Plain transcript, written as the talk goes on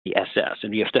SS.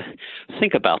 And you have to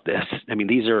think about this. I mean,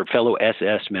 these are fellow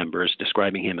SS members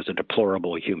describing him as a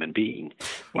deplorable human being,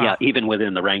 wow. Yeah, even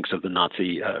within the ranks of the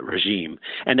Nazi regime.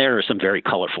 And there are some very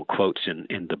colorful quotes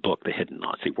in the book, The Hidden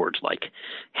Nazi, words like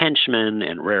henchman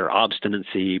and rare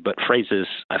obstinacy, but phrases,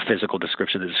 a physical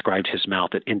description that described his mouth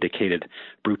that indicated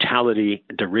brutality,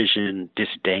 derision,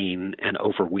 disdain, and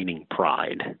overweening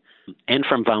pride. And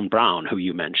from von Braun, who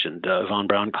you mentioned. Von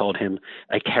Braun called him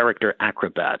a character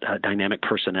acrobat, a dynamic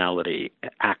personality,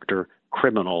 actor,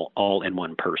 criminal, all in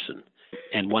one person.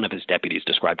 And one of his deputies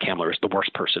described Kammler as the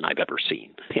worst person I've ever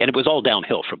seen. And it was all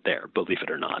downhill from there, believe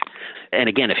it or not. And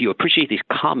again, if you appreciate these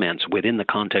comments within the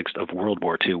context of World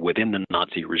War II, within the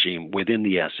Nazi regime, within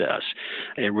the SS,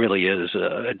 it really is,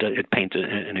 it paints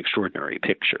an extraordinary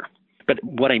picture. But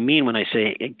what I mean when I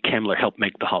say Kammler helped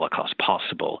make the Holocaust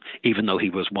possible, even though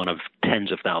he was one of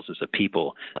tens of thousands of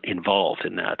people involved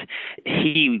in that,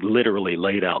 he literally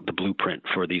laid out the blueprint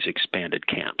for these expanded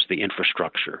camps, the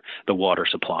infrastructure, the water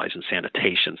supplies and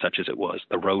sanitation, such as it was,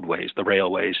 the roadways, the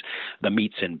railways, the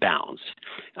metes and bounds.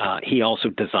 He also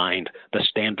designed the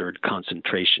standard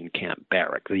concentration camp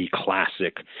barrack, the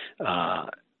classic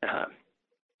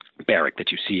barrack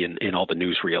that you see in all the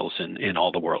newsreels and in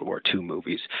all the World War II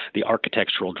movies. The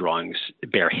architectural drawings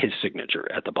bear his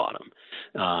signature at the bottom.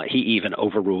 He even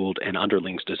overruled an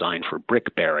underling's design for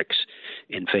brick barracks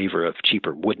in favor of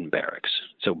cheaper wooden barracks.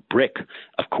 So brick,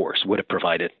 of course, would have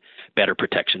provided better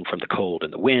protection from the cold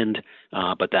and the wind,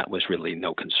 but that was really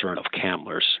no concern of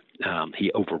Kammler's.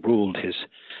 He overruled his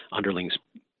underlings'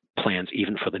 plans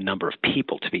even for the number of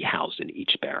people to be housed in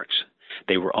each barracks.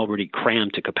 They were already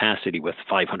crammed to capacity with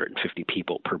 550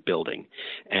 people per building.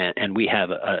 And we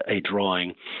have a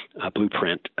drawing, a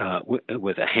blueprint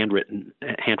with a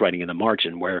handwriting in the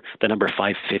margin where the number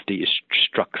 550 is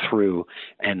struck through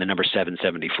and the number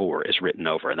 774 is written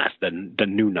over. And that's the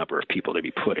new number of people to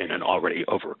be put in an already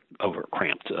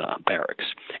over-cramped barracks.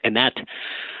 And that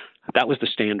was the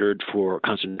standard for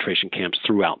concentration camps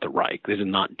throughout the Reich. This is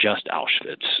not just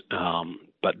Auschwitz,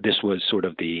 but this was sort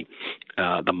of the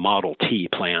Model T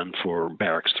plan for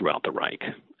barracks throughout the Reich.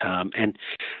 And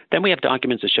then we have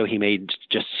documents that show he made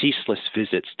just ceaseless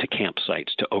visits to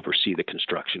campsites to oversee the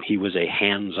construction. He was a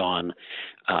hands-on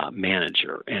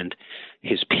manager, and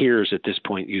his peers at this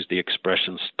point used the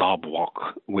expression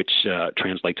Staubwolke, which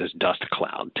translates as dust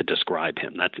cloud, to describe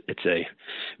him. It's a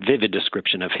vivid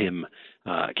description of him,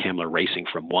 Kammler, racing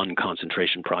from one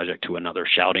concentration project to another,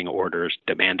 shouting orders,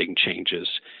 demanding changes,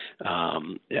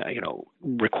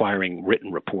 requiring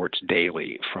written reports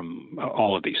daily from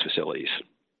all of these facilities.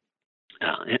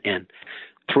 And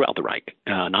throughout the Reich,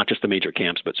 not just the major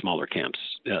camps, but smaller camps,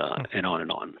 and on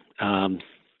and on.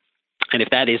 And if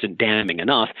that isn't damning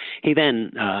enough, he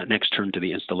then next turned to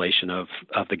the installation of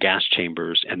the gas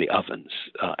chambers and the ovens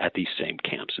at these same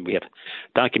camps. And we have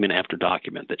document after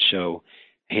document that show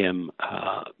him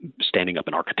standing up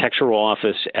an architectural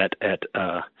office at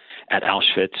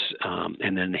Auschwitz,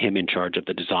 and then him in charge of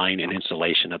the design and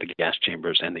installation of the gas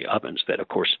chambers and the ovens that, of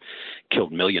course,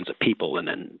 killed millions of people and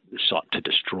then sought to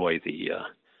destroy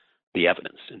the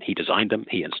evidence. And he designed them,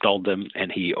 he installed them,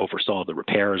 and he oversaw the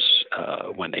repairs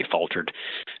when they faltered.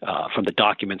 From the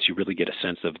documents, you really get a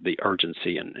sense of the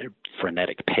urgency and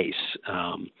frenetic pace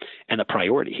and the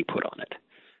priority he put on it.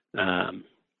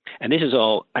 And this is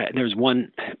all, there's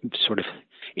one sort of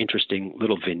interesting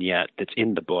little vignette that's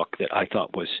in the book that I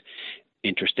thought was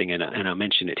interesting, and I'll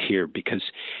mention it here because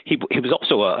he was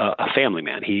also a family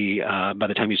man. He, by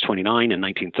the time he was 29 in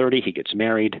 1930, he gets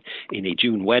married in a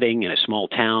June wedding in a small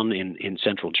town in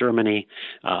central Germany,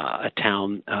 a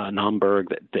town, Naumburg,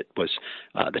 that was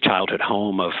the childhood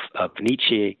home of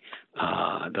Nietzsche.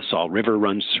 The Saal River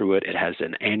runs through it. It has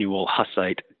an annual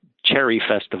Hussite Cherry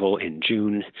Festival in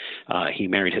June. He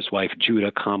married his wife,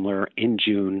 Judah Kammler, in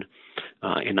June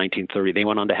in 1930. They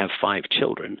went on to have 5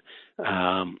 children,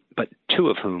 but 2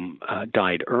 of whom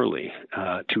died early.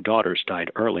 2 daughters died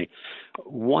early,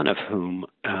 one of whom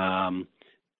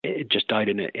just died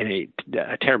in a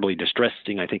terribly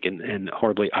distressing, I think, and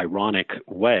horribly ironic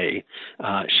way.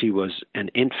 She was an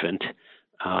infant,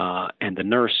 and the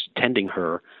nurse tending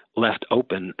her left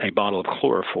open a bottle of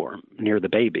chloroform near the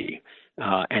baby.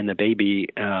 And the baby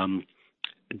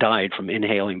died from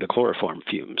inhaling the chloroform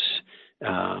fumes.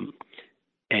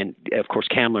 And, of course,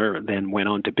 Kammler then went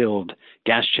on to build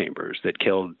gas chambers that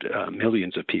killed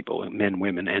millions of people, men,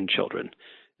 women, and children.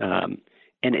 And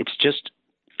it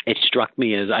struck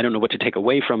me as, I don't know what to take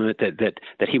away from it,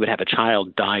 that he would have a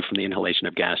child die from the inhalation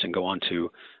of gas and go on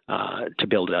to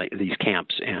build these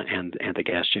camps and the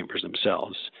gas chambers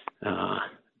themselves.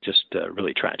 Just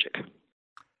really tragic.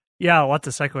 Yeah, a lot to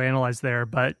psychoanalyze there,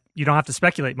 but you don't have to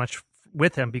speculate much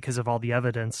with him because of all the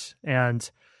evidence. And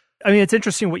I mean, it's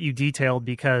interesting what you detailed,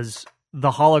 because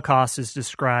the Holocaust is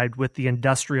described with the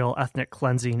industrial ethnic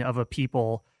cleansing of a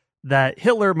people that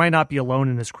Hitler might not be alone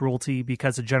in his cruelty,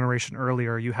 because a generation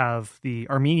earlier you have the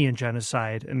Armenian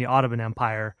genocide in the Ottoman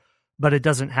Empire, but it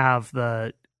doesn't have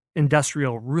the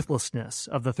industrial ruthlessness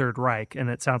of the Third Reich. And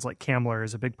it sounds like Kammler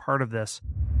is a big part of this.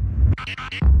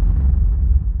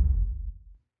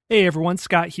 Hey everyone,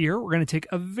 Scott here. We're going to take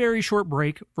a very short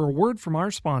break for a word from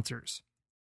our sponsors.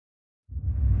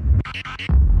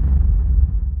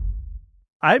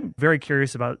 I'm very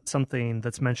curious about something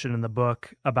that's mentioned in the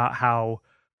book about how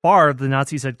far the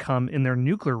Nazis had come in their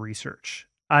nuclear research.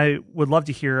 I would love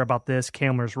to hear about this,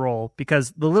 Kammler's role,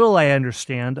 because the little I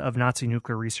understand of Nazi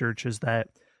nuclear research is that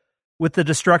with the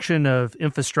destruction of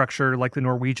infrastructure like the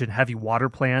Norwegian heavy water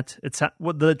plant, it's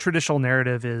what the traditional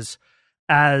narrative is,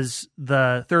 as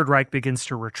the Third Reich begins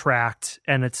to retract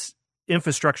and its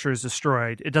infrastructure is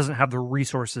destroyed, it doesn't have the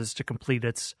resources to complete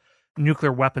its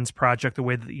nuclear weapons project the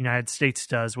way that the United States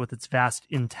does with its vast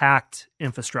intact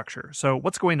infrastructure. So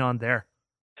what's going on there?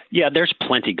 Yeah, there's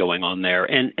plenty going on there.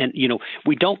 And you know,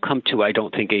 we don't come to, I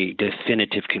don't think, a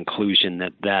definitive conclusion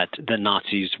that the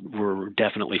Nazis were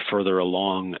definitely further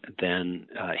along than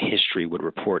history would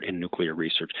report in nuclear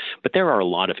research. But there are a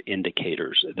lot of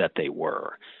indicators that they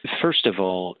were. First of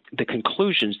all, the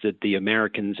conclusions that the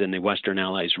Americans and the Western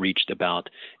Allies reached about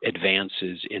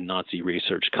advances in Nazi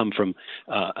research come from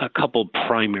a couple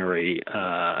primary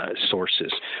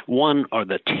sources. One are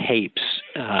the tapes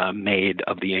made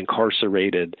of the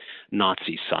incarcerated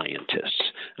Nazi scientists.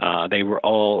 They were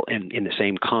all in the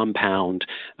same compound,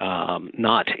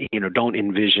 don't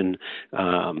envision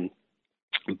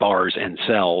bars and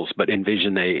cells, but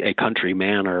envision a country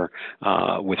manor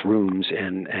with rooms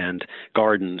and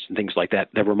gardens and things like that.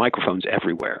 There were microphones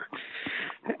everywhere.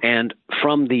 And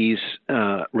from these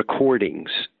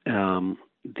recordings,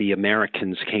 the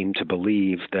Americans came to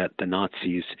believe that the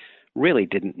Nazis really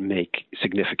didn't make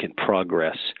significant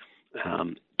progress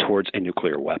towards a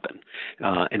nuclear weapon.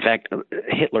 In fact,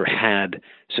 Hitler had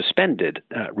suspended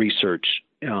research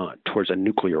towards a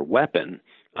nuclear weapon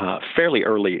fairly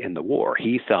early in the war.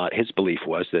 He thought, his belief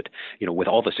was that, with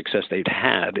all the success they'd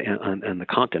had on the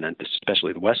continent,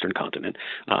 especially the Western continent,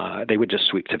 they would just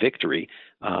sweep to victory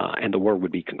and the war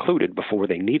would be concluded before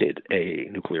they needed a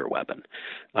nuclear weapon.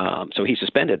 So he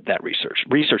suspended that research.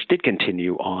 Research did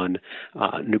continue on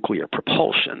nuclear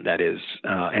propulsion, that is,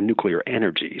 and nuclear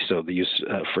energy. So the use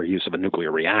of a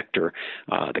nuclear reactor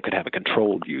that could have a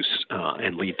controlled use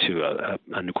and lead to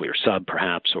a nuclear sub,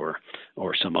 perhaps, or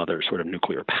some other sort of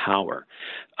nuclear power.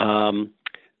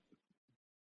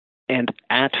 And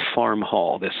at Farm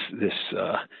Hall, this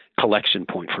collection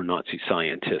point for Nazi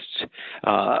scientists,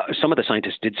 some of the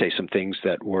scientists did say some things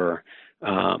that were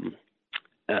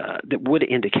that would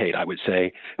indicate, I would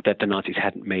say, that the Nazis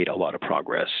hadn't made a lot of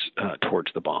progress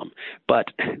towards the bomb. But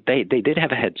they did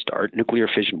have a head start. Nuclear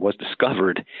fission was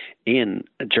discovered in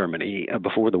Germany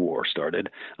before the war started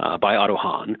by Otto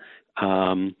Hahn.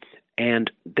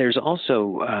 And there's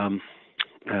also,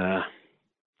 I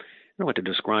don't know what to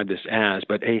describe this as,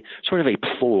 but a sort of a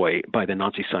ploy by the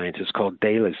Nazi scientists called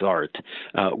De Les Arts,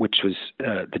 which was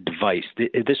the device.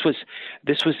 This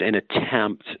was an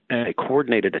attempt, a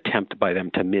coordinated attempt by them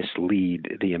to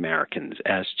mislead the Americans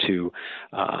as to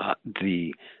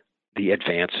the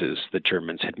advances the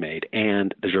Germans had made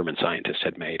and the German scientists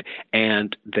had made,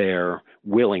 and their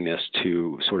willingness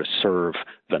to sort of serve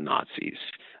the Nazis.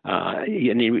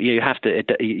 And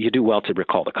you do well to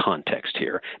recall the context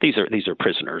here. These are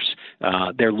prisoners.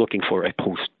 They're looking for a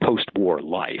post-war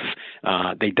life.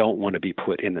 They don't want to be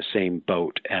put in the same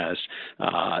boat as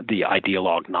the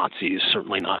ideologue Nazis,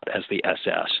 certainly not as the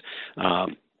SS.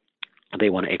 They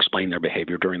want to explain their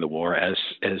behavior during the war as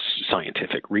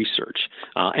scientific research,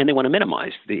 and they want to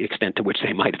minimize the extent to which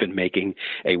they might have been making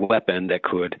a weapon that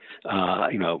could,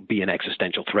 be an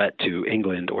existential threat to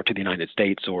England or to the United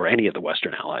States or any of the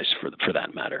Western Allies, for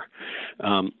that matter.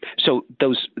 So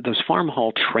those Farm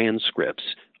Hall transcripts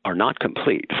are not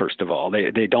complete. First of all,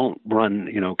 they don't run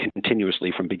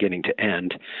continuously from beginning to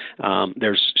end.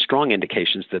 There's strong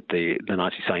indications that the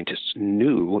Nazi scientists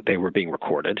knew they were being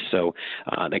recorded, so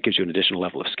that gives you an additional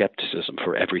level of skepticism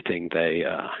for everything they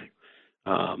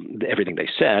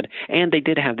said. And they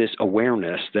did have this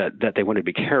awareness that they wanted to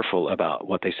be careful about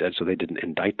what they said so they didn't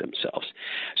indict themselves.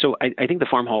 So I think the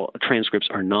Farm Hall transcripts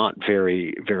are not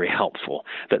very, very helpful.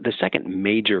 The second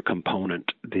major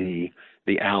component the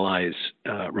the Allies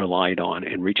relied on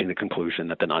in reaching the conclusion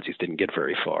that the Nazis didn't get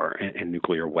very far in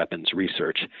nuclear weapons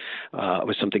research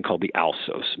was something called the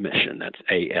ALSOS mission. That's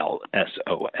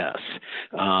ALSOS.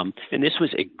 And this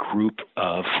was a group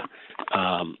of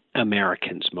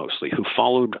Americans mostly who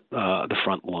followed the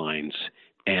front lines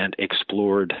and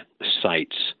explored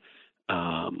sites,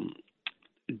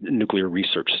 nuclear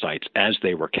research sites, as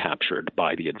they were captured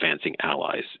by the advancing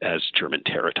Allies, as German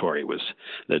territory was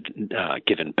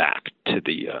given back to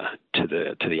the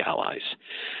Allies.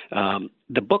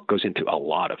 The book goes into a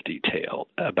lot of detail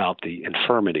about the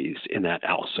infirmities in that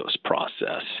ALSOS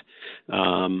process,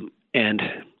 and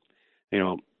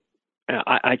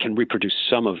I can reproduce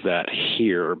some of that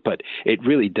here, but it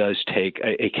really does take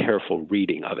a careful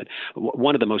reading of it.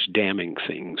 One of the most damning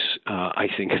things I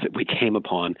think that we came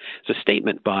upon is a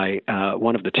statement by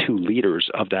one of the two leaders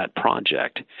of that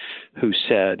project, who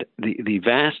said the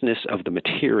vastness of the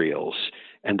materials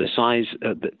and the size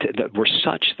that were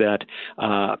such that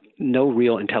no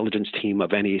real intelligence team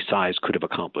of any size could have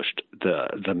accomplished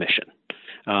the mission.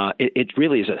 It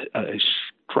really is a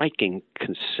striking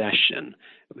concession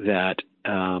that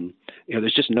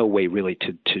there's just no way really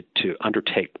to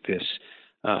undertake this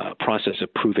process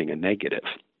of proving a negative.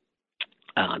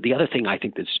 The other thing I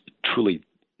think that's truly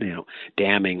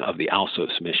damning of the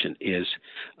ALSOS mission is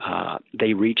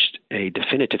they reached a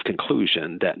definitive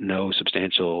conclusion that no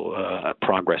substantial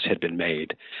progress had been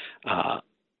made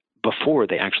before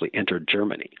they actually entered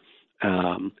Germany,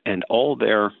 and all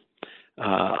their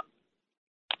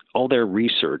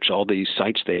research, all these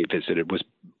sites they visited was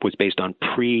based on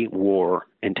pre-war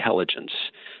intelligence.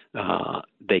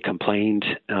 They complained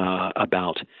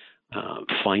about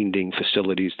finding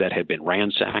facilities that had been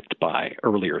ransacked by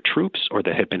earlier troops, or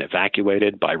that had been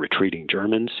evacuated by retreating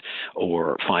Germans,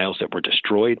 or files that were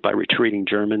destroyed by retreating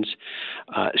Germans.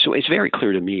 So it's very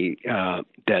clear to me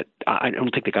that I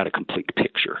don't think they got a complete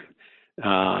picture.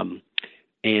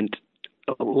 And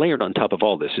layered on top of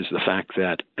all this is the fact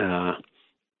that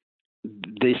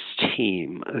this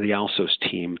team, the ALSOS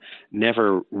team,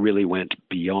 never really went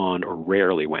beyond, or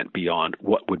rarely went beyond,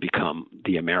 what would become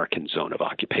the American zone of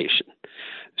occupation.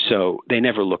 So they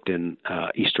never looked in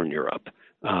Eastern Europe.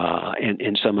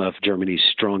 And some of Germany's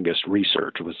strongest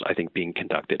research was, I think, being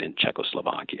conducted in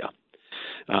Czechoslovakia.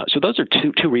 So those are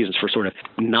two reasons for sort of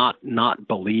not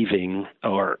believing,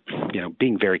 or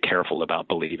being very careful about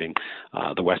believing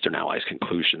the Western Allies'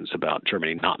 conclusions about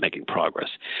Germany not making progress.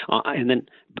 And then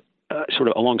sort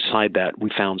of alongside that, we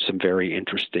found some very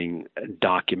interesting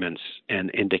documents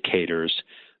and indicators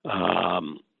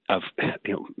of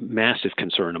massive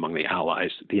concern among the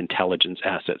Allies, the intelligence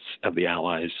assets of the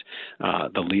Allies,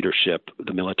 the leadership,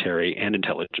 the military and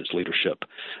intelligence leadership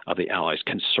of the Allies'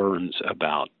 concerns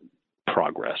about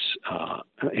progress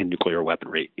in nuclear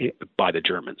weaponry by the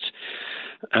Germans.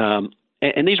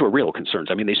 And these were real concerns.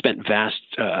 I mean, they spent vast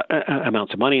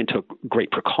amounts of money and took great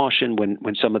precaution when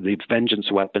some of the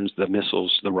vengeance weapons, the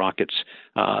missiles, the rockets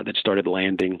that started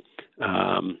landing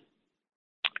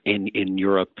in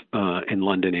Europe, in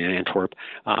London and Antwerp,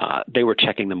 they were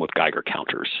checking them with Geiger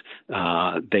counters.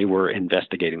 They were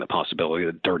investigating the possibility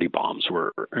that dirty bombs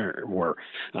were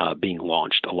being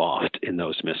launched aloft in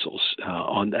those missiles.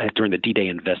 During the D-Day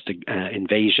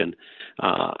invasion,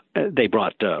 they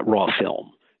brought raw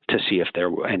film to see if there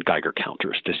were, and Geiger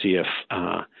counters to see if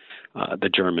the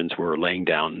Germans were laying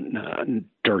down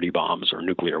dirty bombs or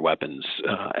nuclear weapons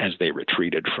as they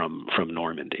retreated from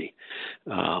Normandy.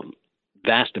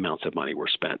 Vast amounts of money were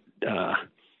spent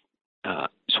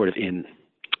sort of in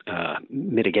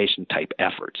mitigation type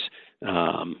efforts.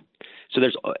 So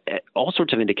there's all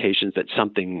sorts of indications that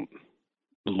something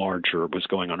larger was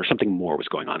going on, or something more was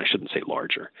going on. I shouldn't say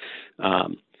larger.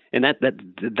 And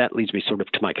that leads me sort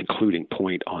of to my concluding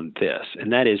point on this,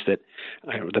 and that is that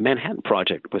the Manhattan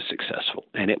Project was successful,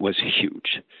 and it was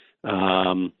huge.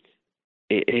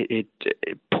 It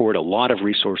poured a lot of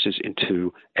resources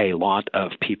into a lot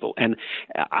of people, and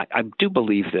I do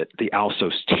believe that the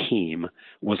ALSOS team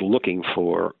was looking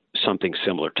for something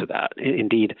similar to that.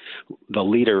 Indeed, the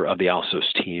leader of the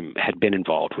ALSOS team had been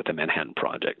involved with the Manhattan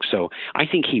Project, so I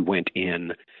think he went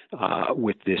in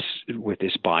with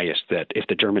this bias that if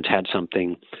the Germans had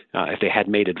something, if they had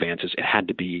made advances, it had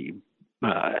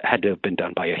to have been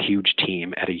done by a huge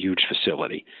team at a huge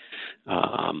facility.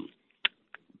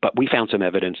 But we found some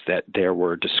evidence that there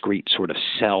were discrete sort of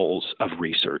cells of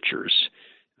researchers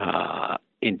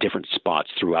in different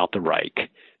spots throughout the Reich,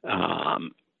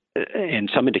 and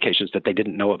some indications that they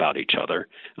didn't know about each other.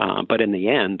 But in the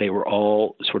end, they were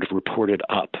all sort of reported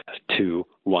up to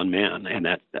one man, and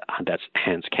that's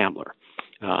Hans Kammler.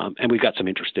 And we've got some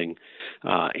interesting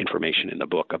information in the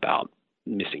book about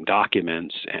missing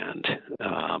documents and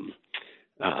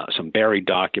some buried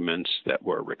documents that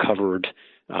were recovered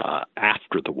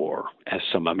after the war, as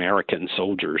some American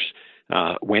soldiers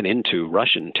went into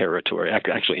Russian territory,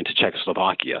 actually into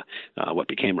Czechoslovakia, what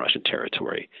became Russian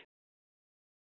territory,